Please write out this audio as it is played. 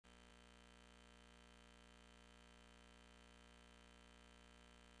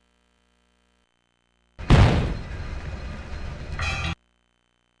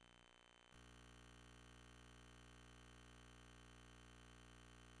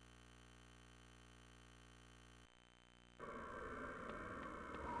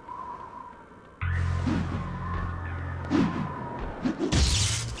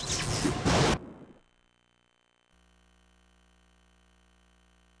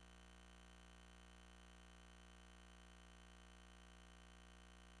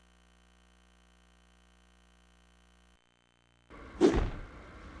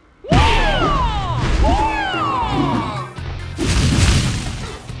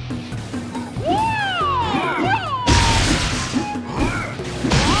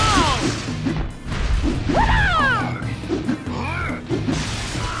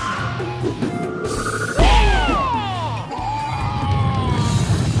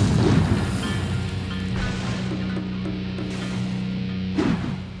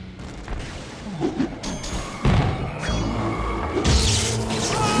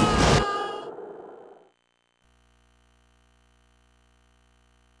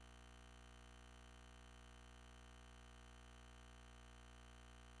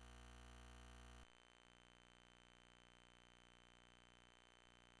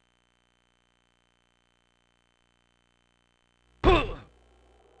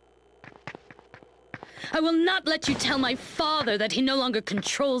I will not let you tell my father that he no longer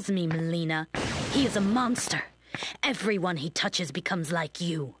controls me, Melina. He is a monster. Everyone he touches becomes like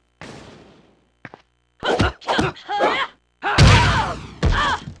you.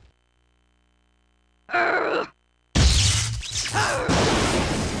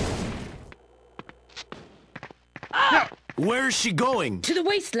 Where is she going? To the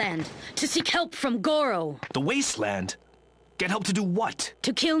wasteland, to seek help from Goro. The wasteland? Get help to do what?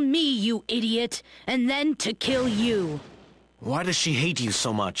 To kill me, you idiot, and then to kill you. Why does she hate you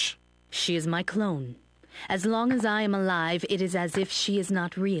so much? She is my clone. As long as I am alive, it is as if she is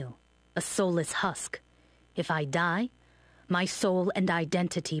not real. A soulless husk. If I die, my soul and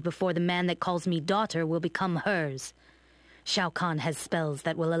identity before the man that calls me daughter will become hers. Shao Kahn has spells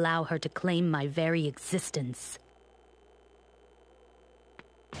that will allow her to claim my very existence.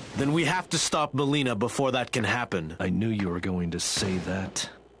 Then we have to stop Melina before that can happen. I knew you were going to say that.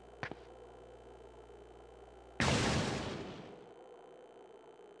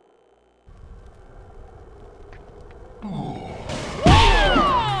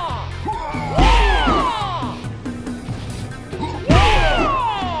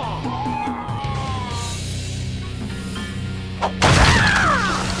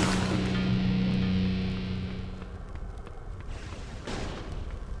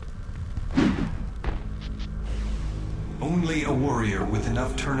 Only a warrior with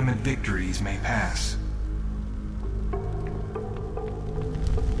enough tournament victories may pass.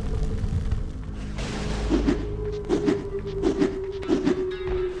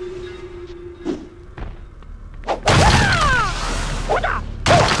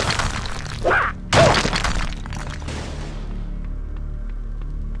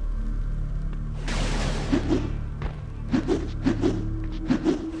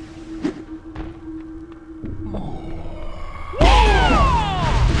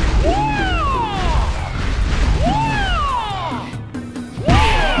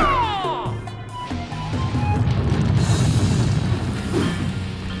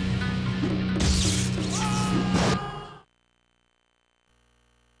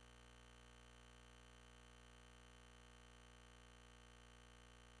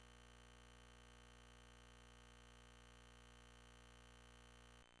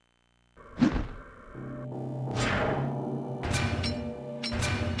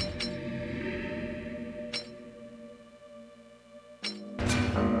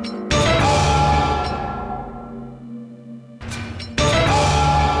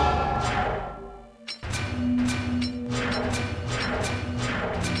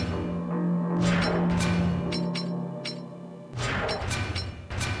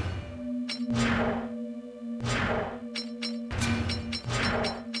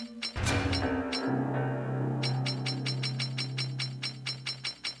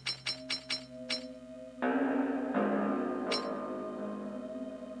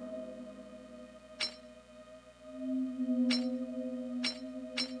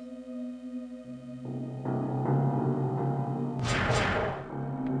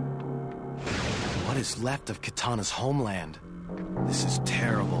 What is left of Kitana's homeland? This is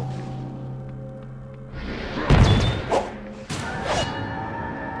terrible.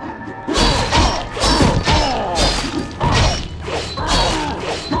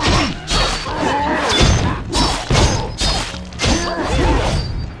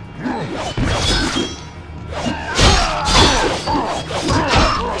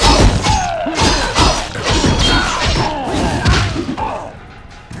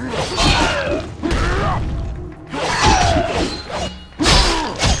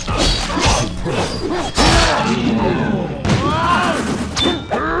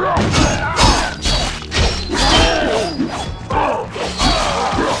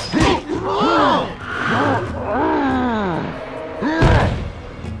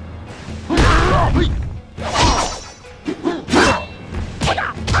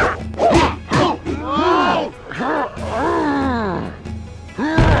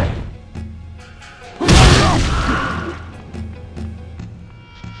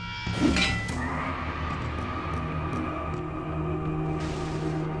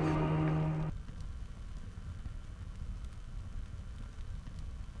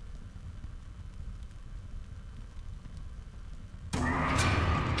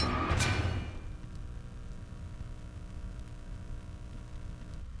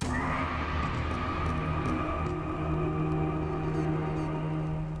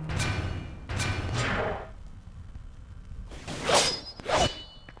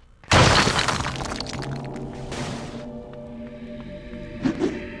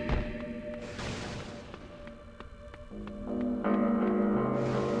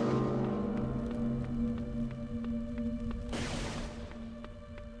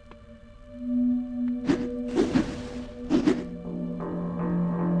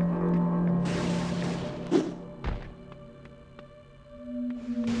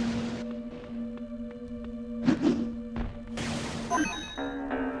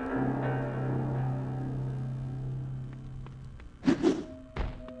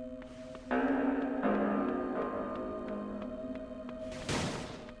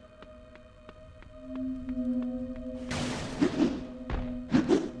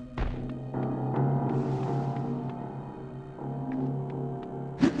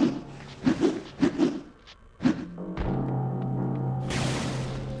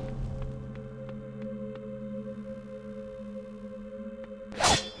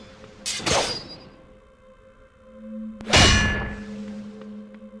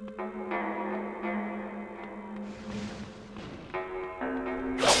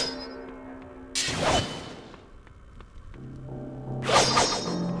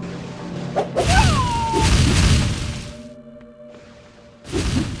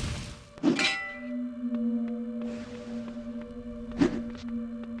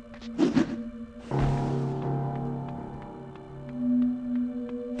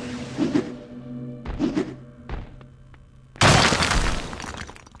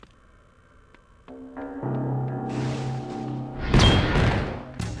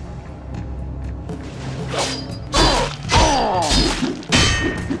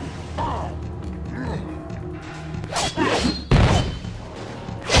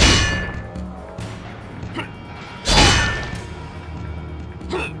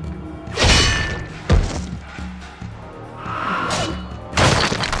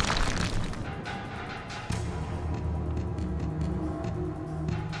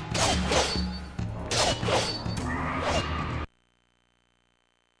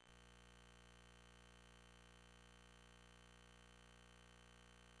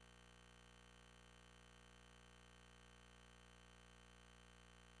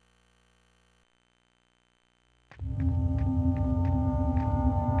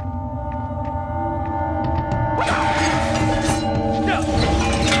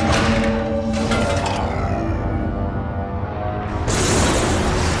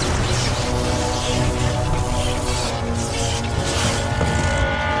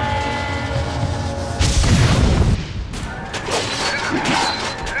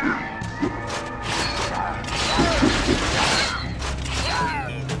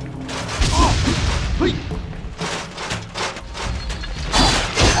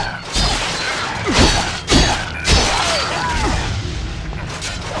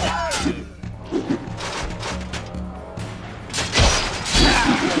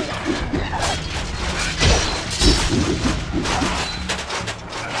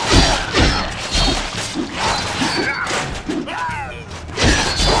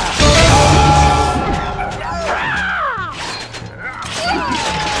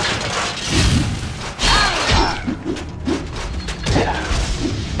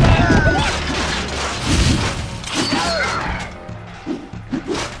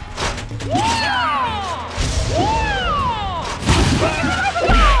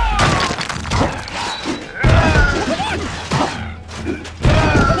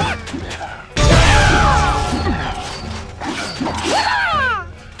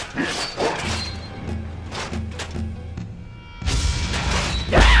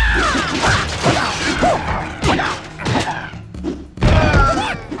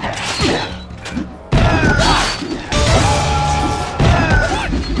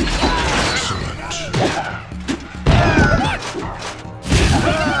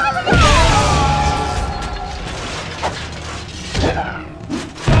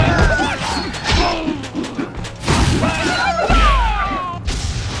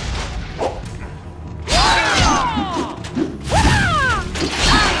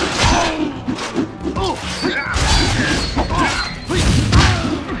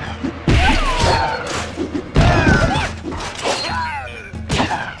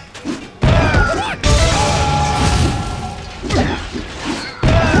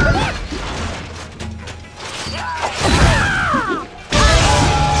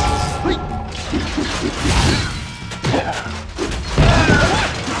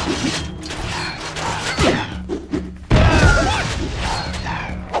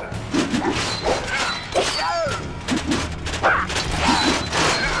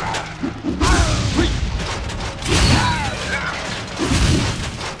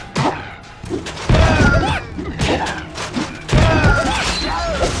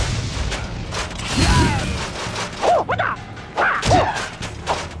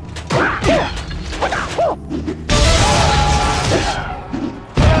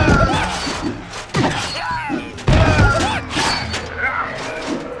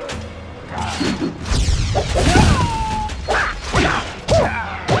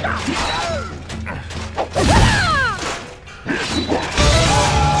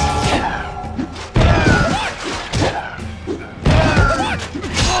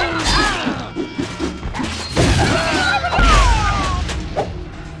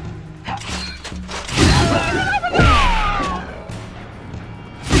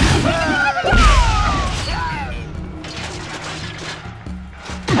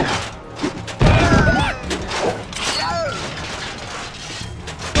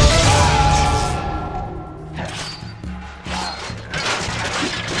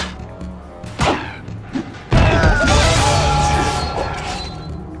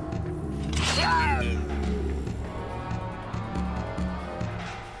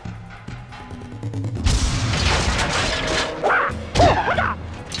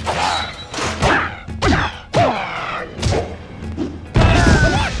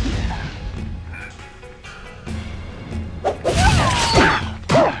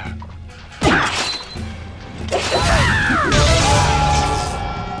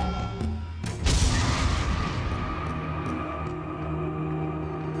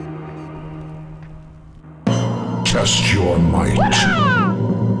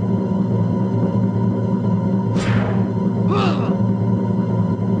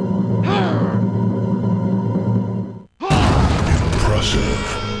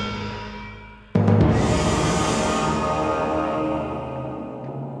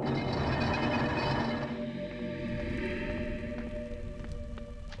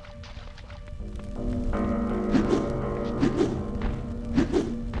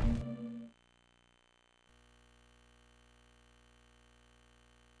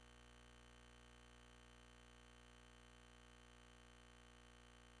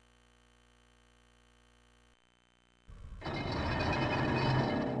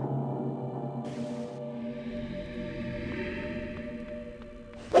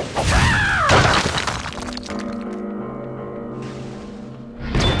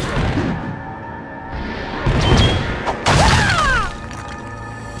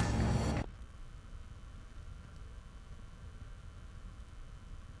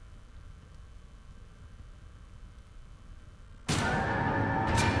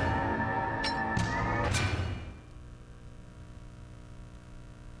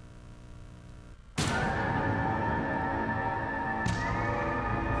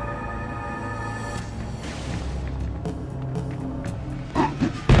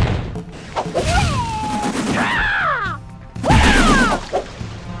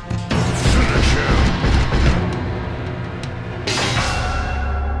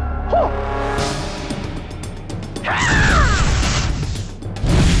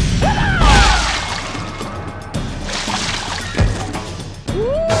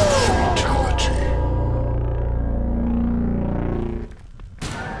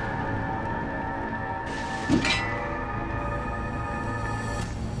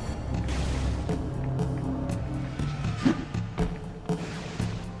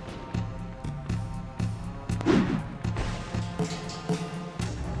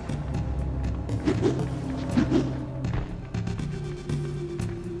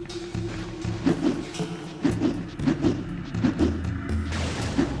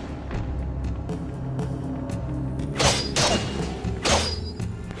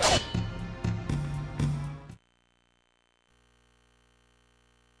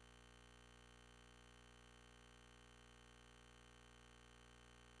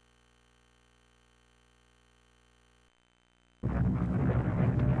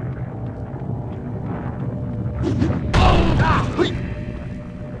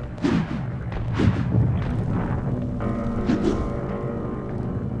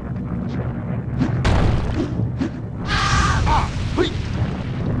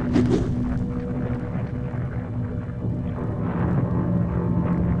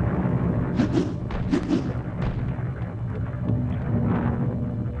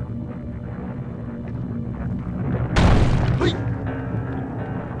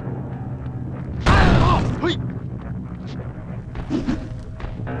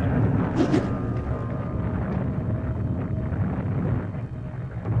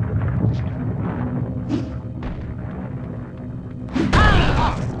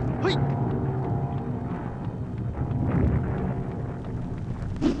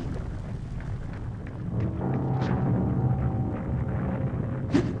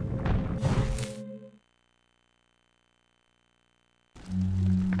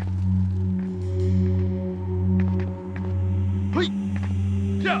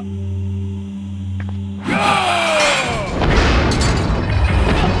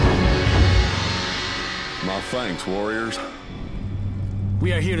 Thanks, warriors.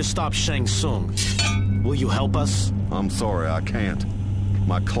 We are here to stop Shang Tsung. Will you help us? I'm sorry, I can't.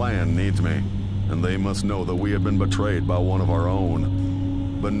 My clan needs me, and they must know that we have been betrayed by one of our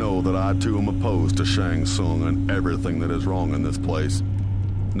own. But know that I too am opposed to Shang Tsung and everything that is wrong in this place.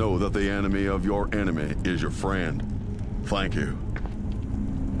 Know that the enemy of your enemy is your friend. Thank you.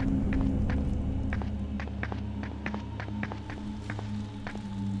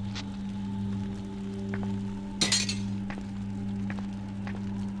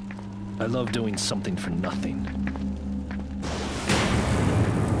 I love doing something for nothing.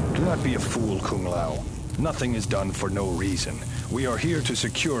 Do not be a fool, Kung Lao. Nothing is done for no reason. We are here to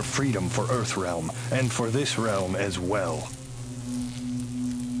secure freedom for Earthrealm, and for this realm as well.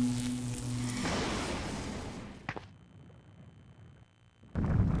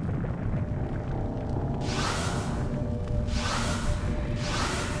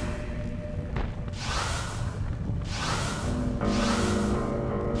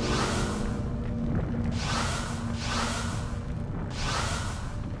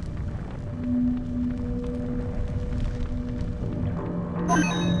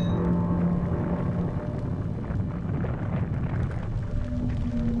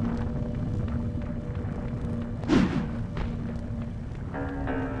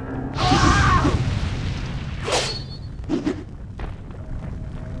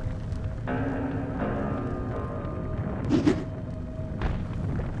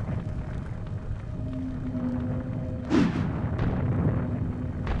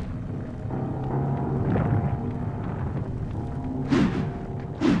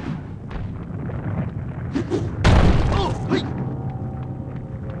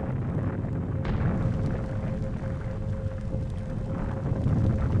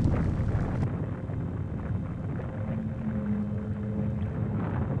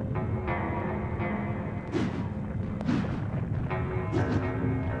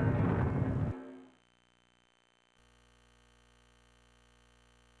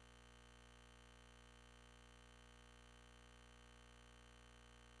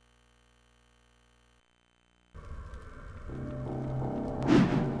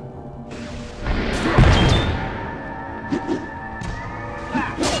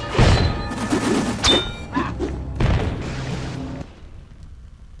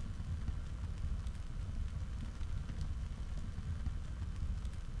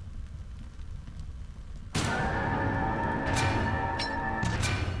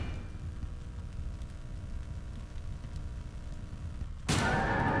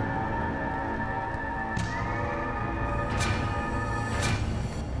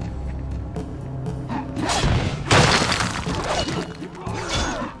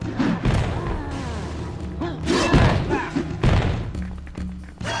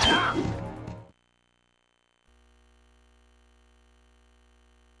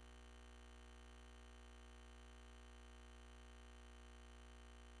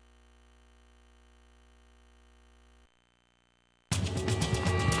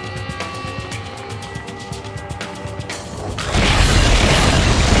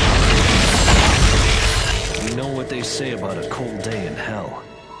 they say about a cold day in hell.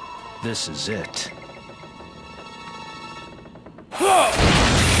 This is it.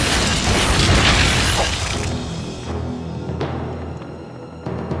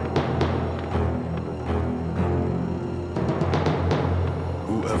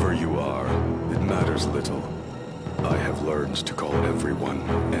 Whoever you are, it matters little. I have learned to call everyone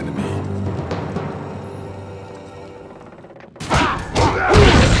enemy.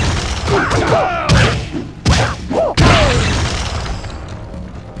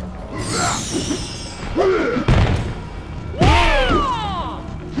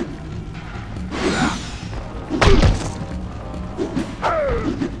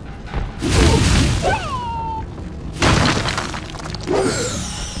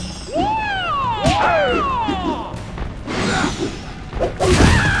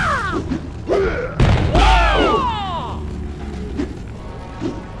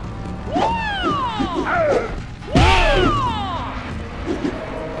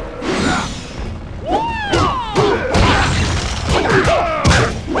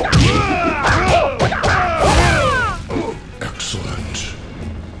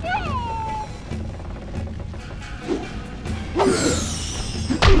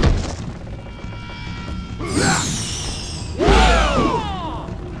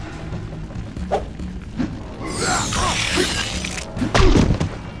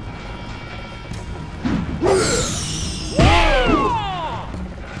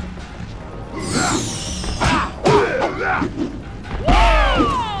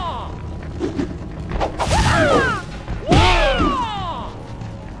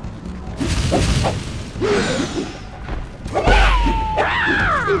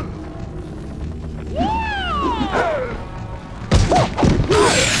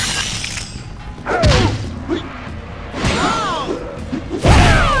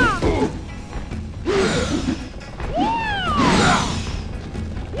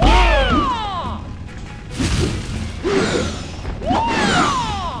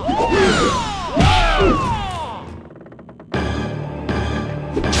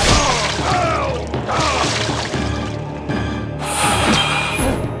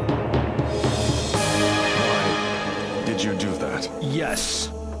 Yes.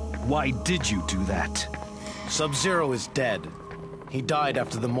 Why did you do that? Sub-Zero is dead. He died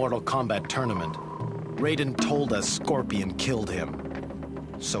after the Mortal Kombat tournament. Raiden told us Scorpion killed him.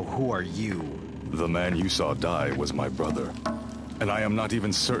 So who are you? The man you saw die was my brother. And I am not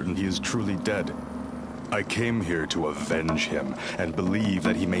even certain he is truly dead. I came here to avenge him, and believe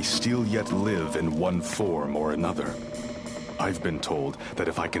that he may still yet live in one form or another. I've been told that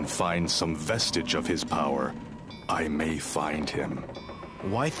if I can find some vestige of his power, I may find him.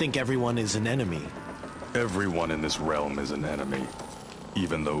 Why think everyone is an enemy? Everyone in this realm is an enemy.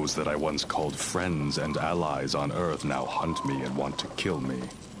 Even those that I once called friends and allies on Earth now hunt me and want to kill me.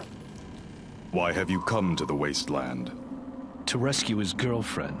 Why have you come to the Wasteland? To rescue his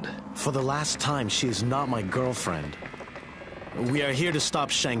girlfriend. For the last time, she is not my girlfriend. We are here to stop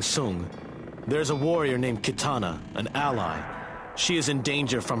Shang Tsung. There's a warrior named Kitana, an ally. She is in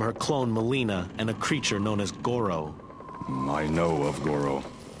danger from her clone Melina and a creature known as Goro. I know of Goro.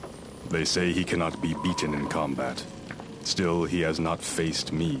 They say he cannot be beaten in combat. Still, he has not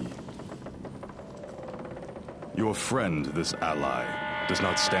faced me. Your friend, this ally, does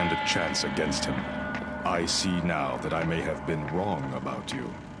not stand a chance against him. I see now that I may have been wrong about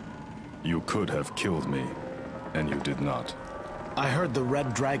you. You could have killed me, and you did not. I heard the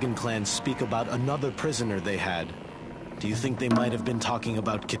Red Dragon Clan speak about another prisoner they had. Do you think they might have been talking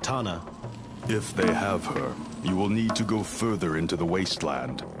about Kitana? If they have her, you will need to go further into the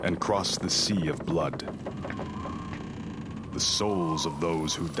wasteland and cross the Sea of Blood. The souls of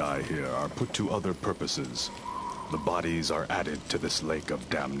those who die here are put to other purposes. The bodies are added to this lake of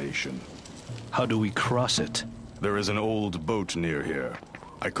damnation. How do we cross it? There is an old boat near here.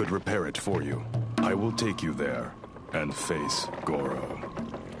 I could repair it for you. I will take you there and face Goro.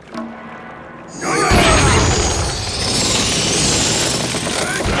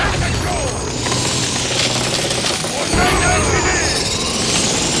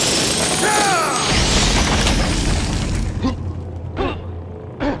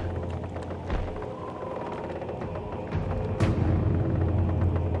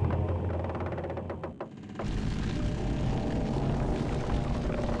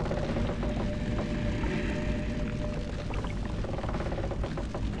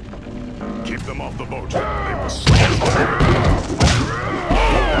 Keep them off the boat. They will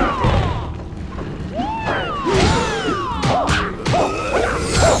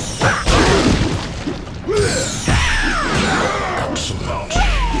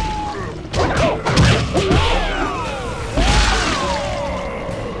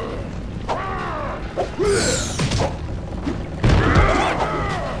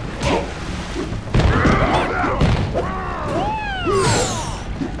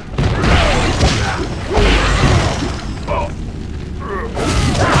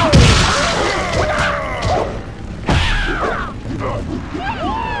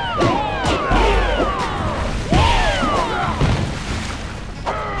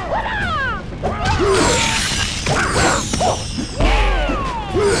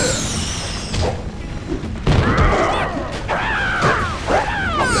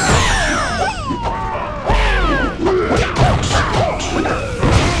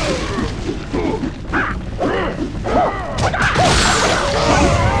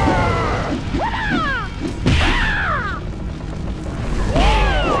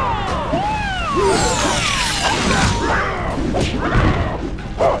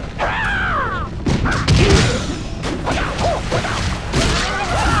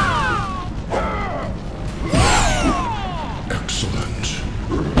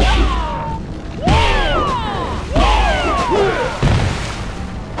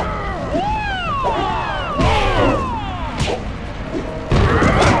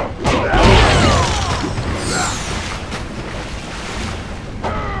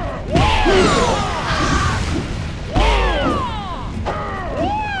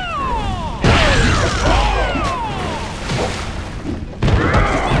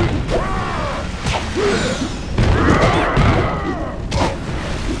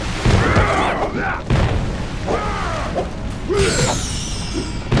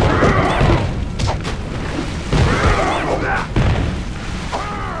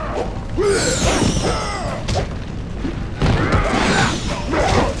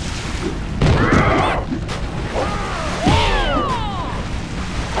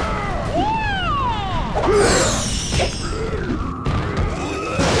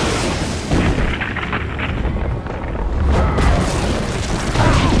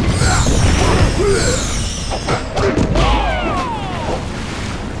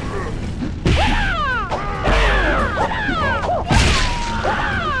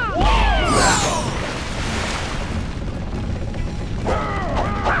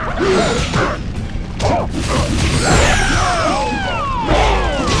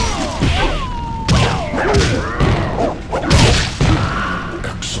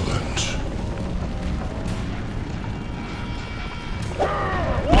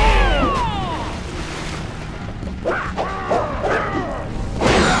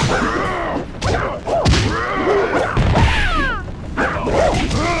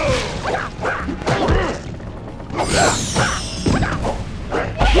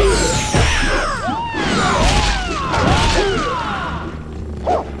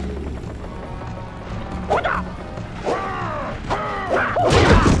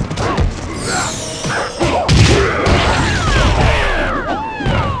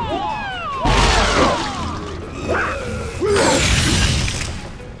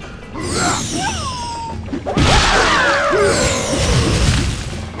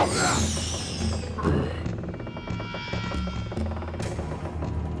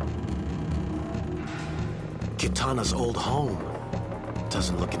Kitana's old home.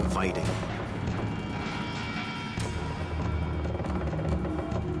 Doesn't look inviting.